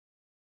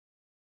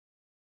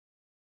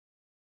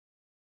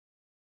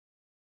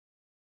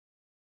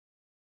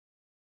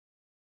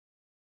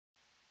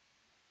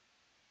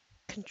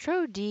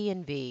Control D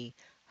and V.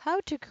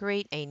 How to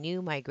create a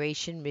new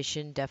migration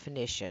mission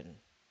definition.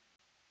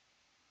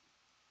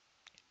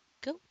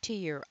 Go to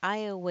your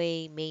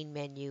IOA main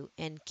menu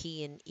and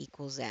key in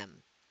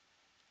 =M.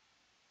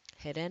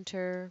 Hit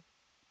enter.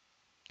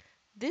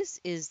 This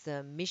is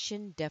the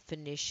mission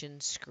definition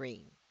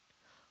screen.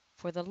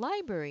 For the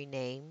library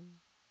name,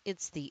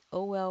 it's the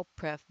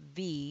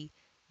OLPref-V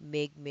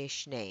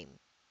MIGMISH name.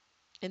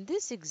 In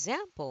this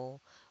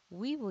example,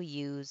 we will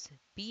use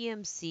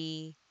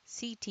BMC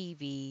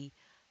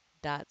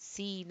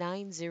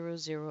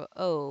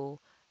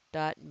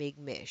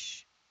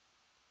CTV.C9000.MIGMISH.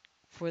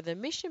 For the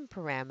mission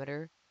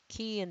parameter,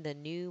 key in the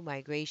new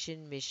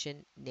migration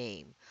mission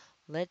name.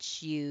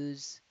 Let's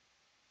use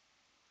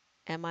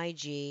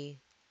MIG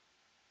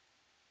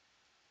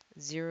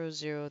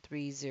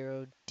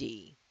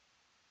 0030D.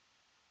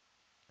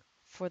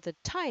 For the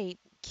type,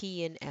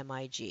 key in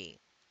MIG.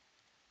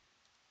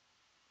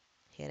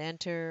 Hit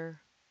enter.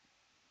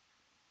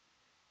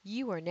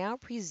 You are now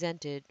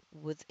presented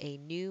with a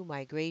new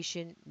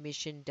migration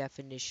mission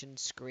definition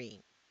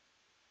screen.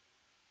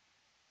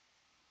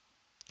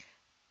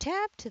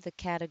 Tab to the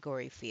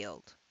category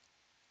field.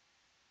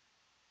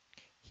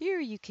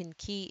 Here you can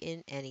key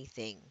in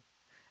anything.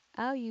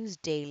 I'll use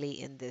daily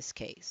in this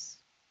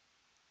case.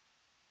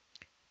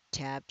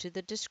 Tab to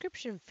the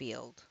description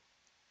field.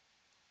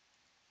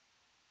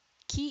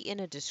 Key in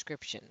a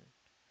description.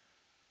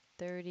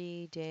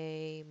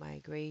 30-day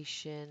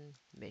migration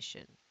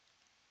mission.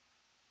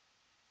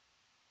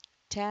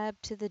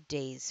 Tab to the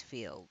days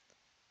field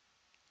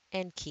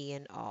and key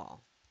in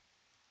all.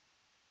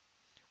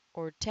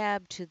 Or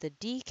tab to the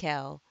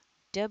decal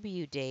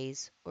W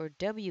days or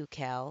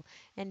WCal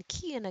and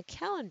key in a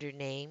calendar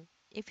name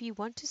if you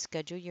want to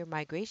schedule your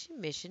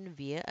migration mission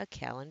via a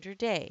calendar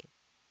day.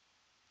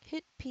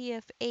 Hit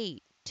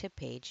PF8 to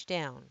page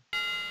down.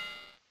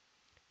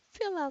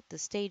 Fill out the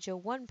Stage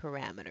 01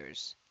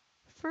 parameters.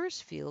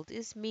 First field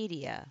is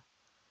media.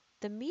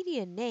 The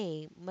media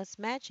name must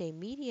match a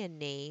media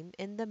name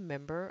in the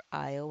member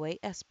IOA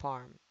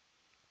SPARM.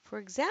 For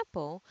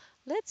example,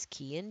 let's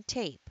key in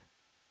tape.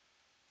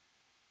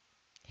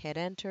 Hit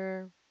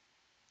enter.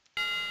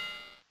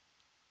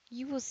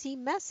 You will see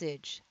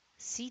message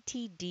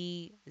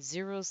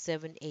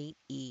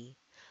CTD078E.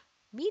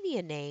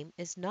 Media name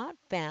is not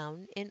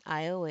found in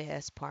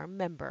IOA SPARM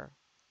member.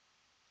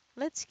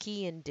 Let's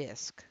key in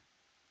disk.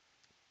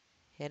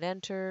 Hit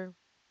enter.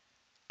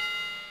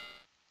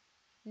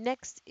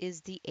 Next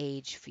is the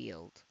age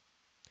field.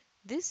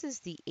 This is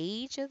the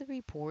age of the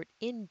report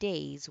in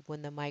days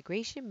when the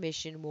migration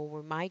mission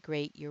will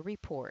migrate your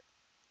report.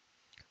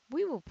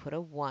 We will put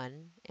a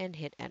 1 and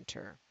hit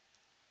enter.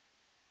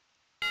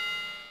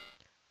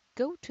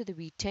 Go to the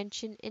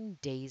retention in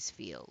days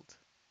field.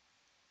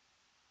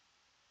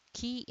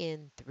 Key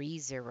in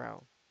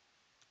 30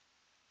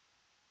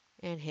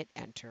 and hit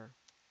enter.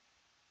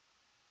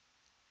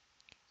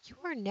 You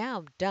are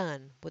now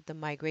done with the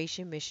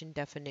migration mission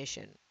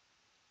definition.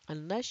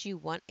 Unless you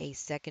want a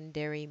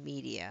secondary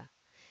media,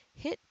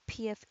 hit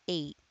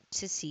PF8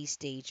 to see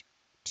stage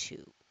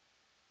 2.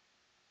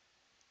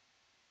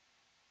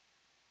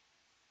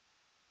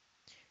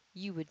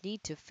 You would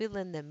need to fill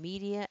in the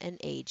media and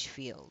age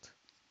field.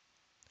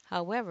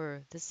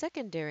 However, the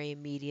secondary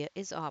media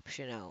is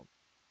optional.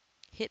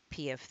 Hit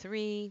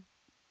PF3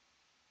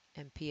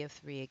 and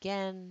PF3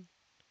 again.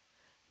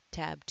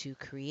 Tab to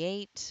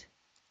create.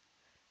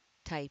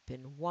 Type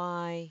in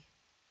Y.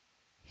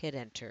 Hit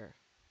enter.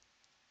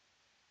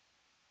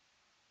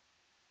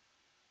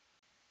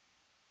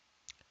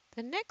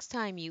 The next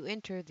time you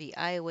enter the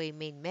IOA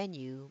main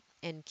menu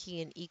and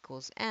key in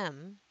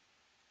 =M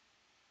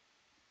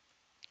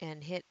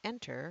and hit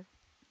enter,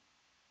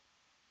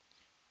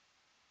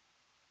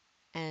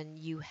 and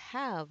you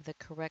have the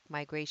correct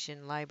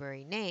migration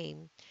library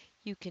name,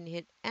 you can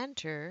hit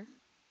enter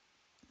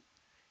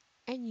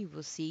and you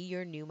will see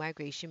your new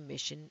migration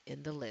mission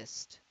in the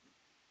list.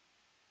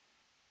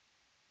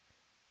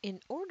 In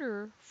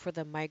order for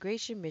the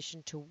migration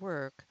mission to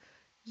work,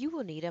 you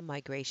will need a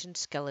migration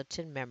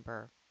skeleton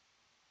member.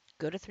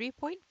 Go to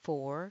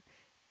 3.4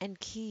 and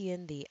key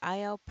in the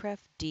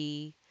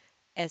ILPref-D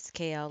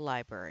SKL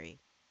library.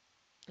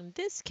 In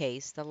this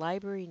case, the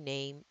library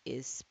name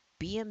is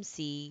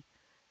BMC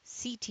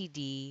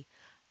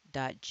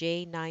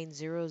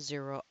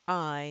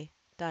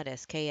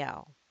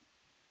CTD.J900I.SKL.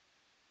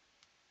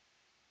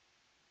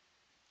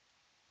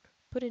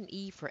 Put an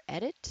E for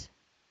edit.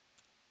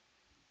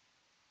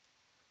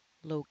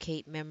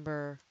 Locate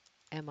member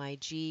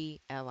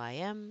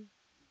MIG-LIM.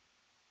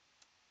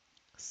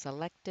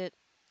 Select it.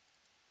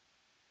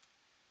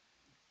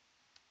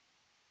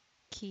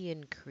 Key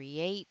in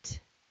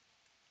create.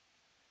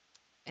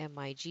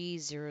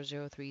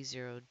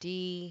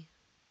 MIG0030D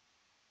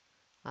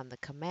on the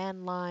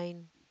command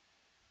line.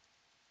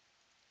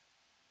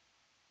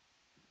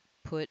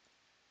 Put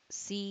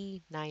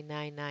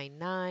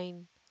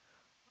C9999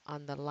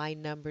 on the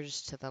line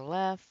numbers to the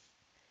left.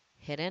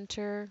 Hit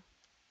enter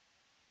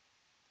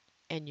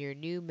and your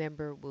new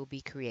member will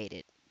be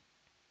created.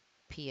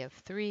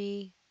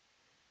 PF3,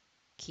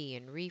 Key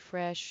and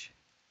refresh.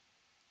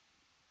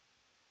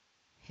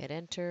 Hit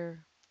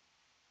enter.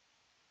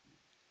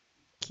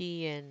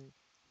 Key in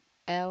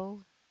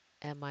L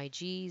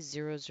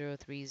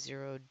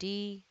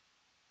MIG0030D.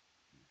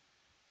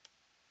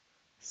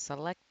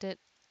 Select it.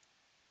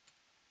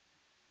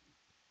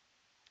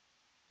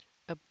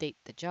 Update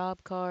the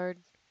job card.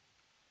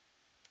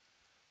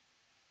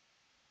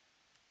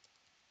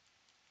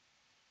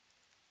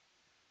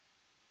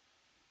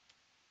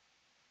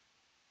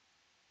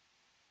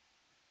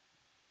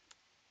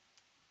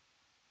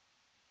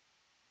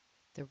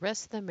 The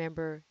rest of the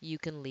member you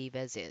can leave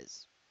as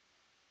is.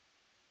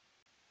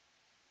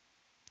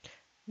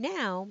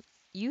 Now,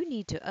 you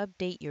need to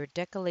update your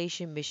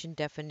declaration mission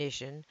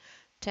definition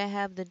to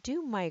have the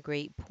do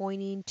migrate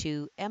pointing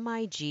to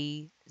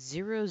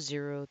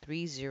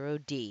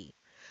MIG0030D.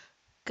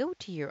 Go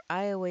to your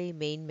IOA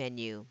main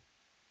menu.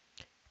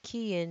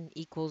 Key in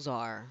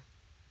 =R.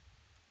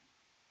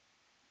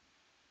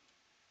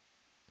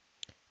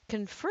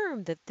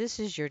 Confirm that this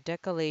is your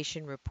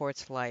declaration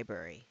reports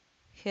library.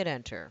 Hit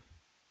enter.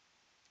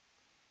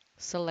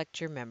 Select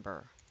your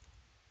member.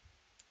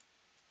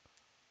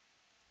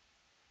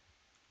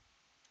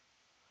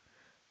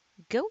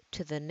 Go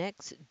to the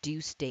next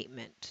do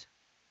statement.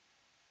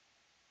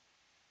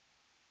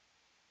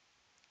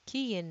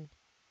 Key in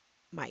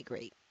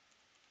migrate.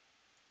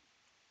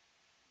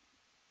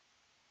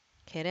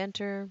 Hit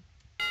enter.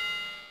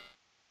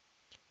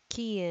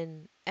 Key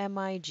in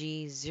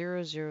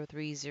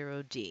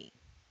MIG0030D.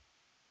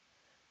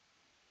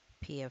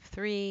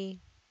 PF3,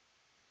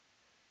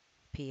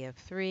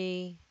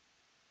 PF3,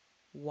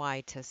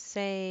 Y to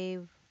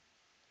save.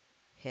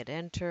 Hit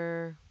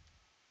enter.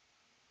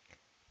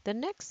 The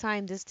next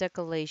time this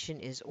declaration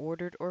is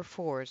ordered or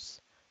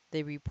forced,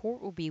 the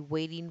report will be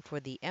waiting for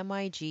the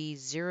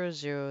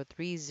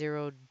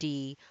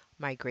MIG0030D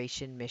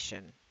migration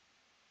mission.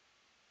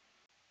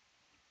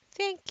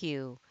 Thank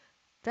you.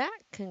 That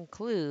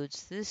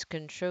concludes this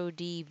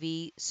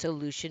Control-DV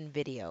solution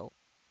video.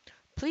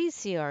 Please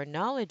see our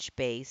knowledge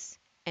base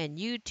and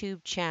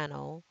YouTube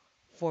channel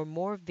for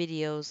more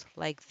videos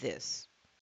like this.